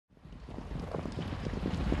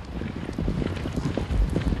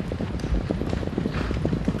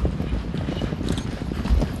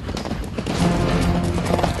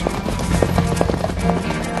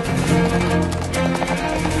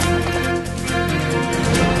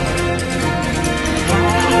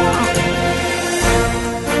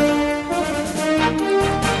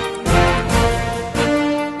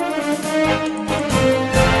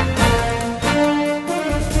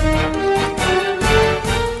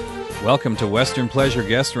Welcome to Western Pleasure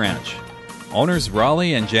Guest Ranch. Owners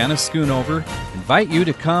Roley and Janice Schoonover invite you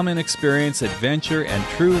to come and experience adventure and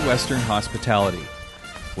true Western hospitality.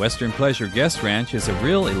 Western Pleasure Guest Ranch is a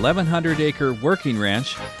real 1,100-acre working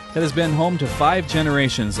ranch that has been home to 5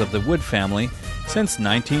 generations of the Wood family since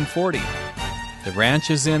 1940. The ranch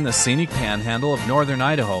is in the scenic panhandle of northern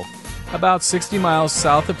Idaho, about 60 miles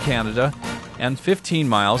south of Canada and 15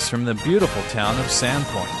 miles from the beautiful town of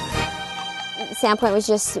Sandpoint. Sandpoint was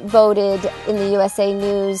just voted in the USA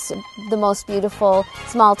News the most beautiful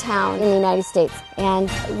small town in the United States, and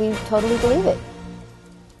we totally believe it.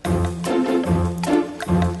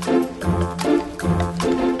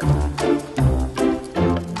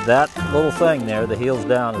 That little thing there, the heels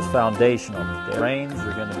down, is foundational. The reins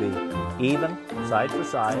are going to be even, side for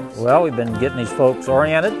side. Well, we've been getting these folks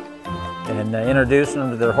oriented and introducing them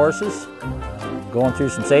to their horses, going through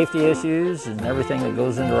some safety issues and everything that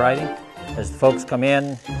goes into riding. As the folks come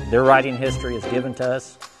in, their riding history is given to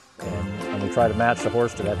us, and we try to match the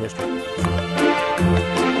horse to that history.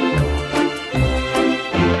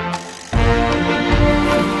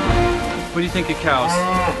 What do you think of cows?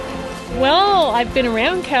 Well, I've been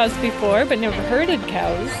around cows before, but never herded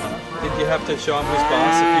cows. Did you have to show them who's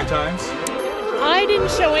boss a few times? I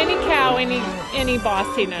didn't show any cow any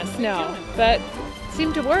bossiness, no. But it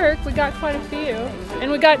seemed to work. We got quite a few. And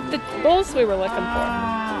we got the bulls we were looking for.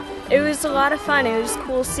 It was a lot of fun. It was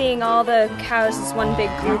cool seeing all the cows as one big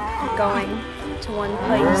group going to one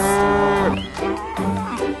place.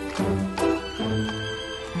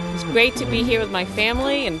 It's great to be here with my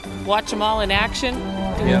family and watch them all in action,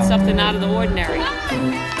 doing something out of the ordinary.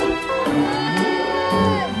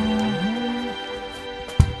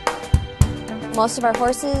 Most of our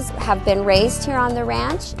horses have been raised here on the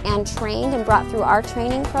ranch and trained and brought through our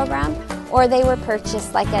training program, or they were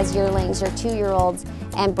purchased like as yearlings or 2-year-olds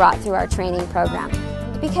and brought through our training program.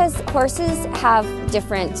 Because horses have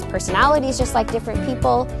different personalities, just like different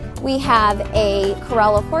people, we have a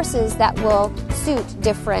corral of horses that will suit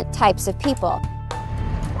different types of people.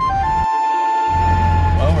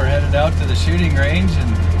 Well, we're headed out to the shooting range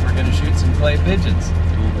and we're going to shoot some clay pigeons.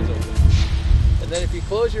 And then if you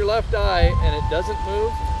close your left eye and it doesn't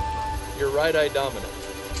move, you're right eye dominant.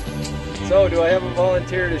 So, do I have a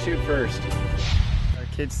volunteer to shoot first? Our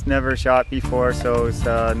kids never shot before, so it's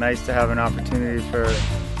nice to have an opportunity for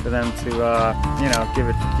them to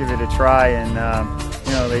give it a try, and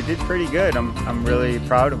they did pretty good. I'm really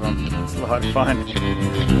proud of them. It's a lot of fun.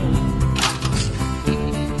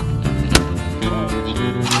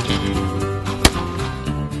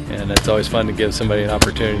 And it's always fun to give somebody an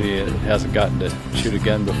opportunity that hasn't gotten to shoot a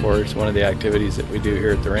gun before. It's one of the activities that we do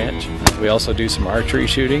here at the ranch. We also do some archery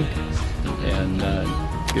shooting and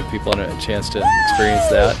give people a chance to experience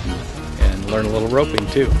that and learn a little roping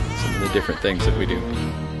too, some of the different things that we do.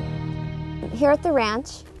 Here at the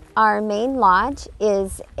ranch, our main lodge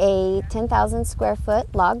is a 10,000 square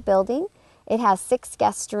foot log building. It has 6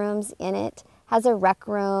 guest rooms in it, has a rec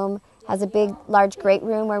room, has a big, large great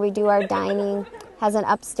room where we do our dining, has an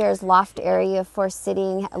upstairs loft area for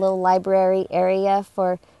sitting, a little library area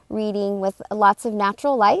for reading with lots of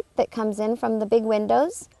natural light that comes in from the big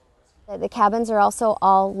windows. The cabins are also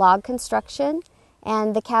all log construction,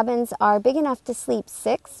 and the cabins are big enough to sleep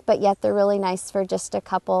 6, but yet they're really nice for just a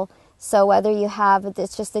couple. So whether you have,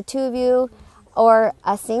 it's just the 2 of you, or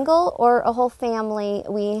a single, or a whole family,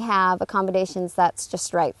 we have accommodations that's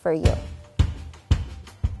just right for you.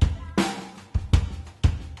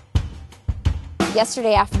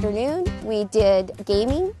 Yesterday afternoon, we did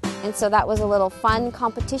gaming, and so that was a little fun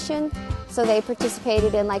competition. So they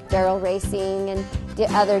participated in like barrel racing and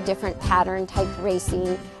other different pattern type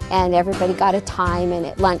racing, and everybody got a time. And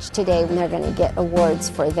at lunch today, they're going to get awards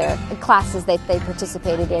for their classes that they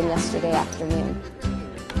participated in yesterday afternoon.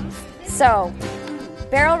 So,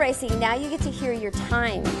 barrel racing, now you get to hear your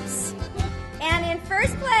times. And in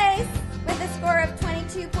first place, with a score of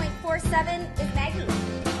 22.47, is Maggie.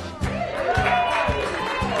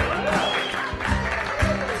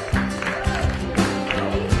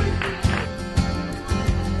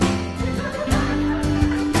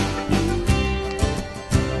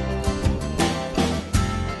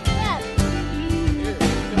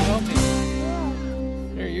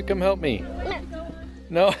 Come help me.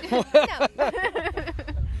 No?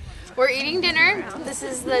 We're eating dinner. This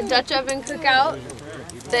is the Dutch oven cookout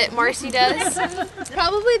that Marcy does.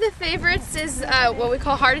 Probably the favorites is what we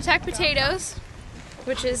call heart attack potatoes,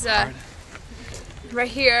 which is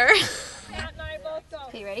right here.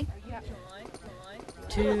 Okay, you ready?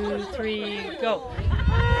 2, 3, go.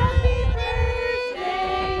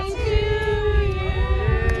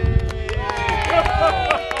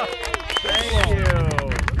 Thank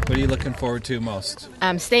you. What are you looking forward to most?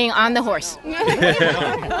 Staying on the horse.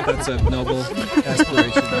 That's a noble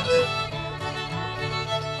aspiration.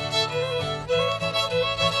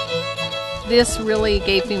 This really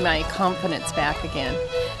gave me my confidence back again.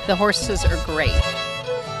 The horses are great.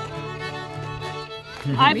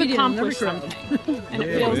 I've accomplished something, and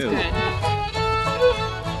it feels good.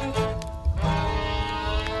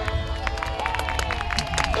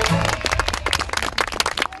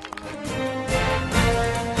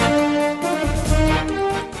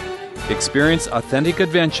 Experience authentic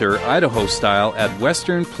adventure Idaho style at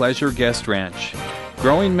Western Pleasure Guest Ranch.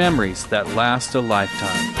 Growing memories that last a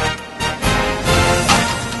lifetime.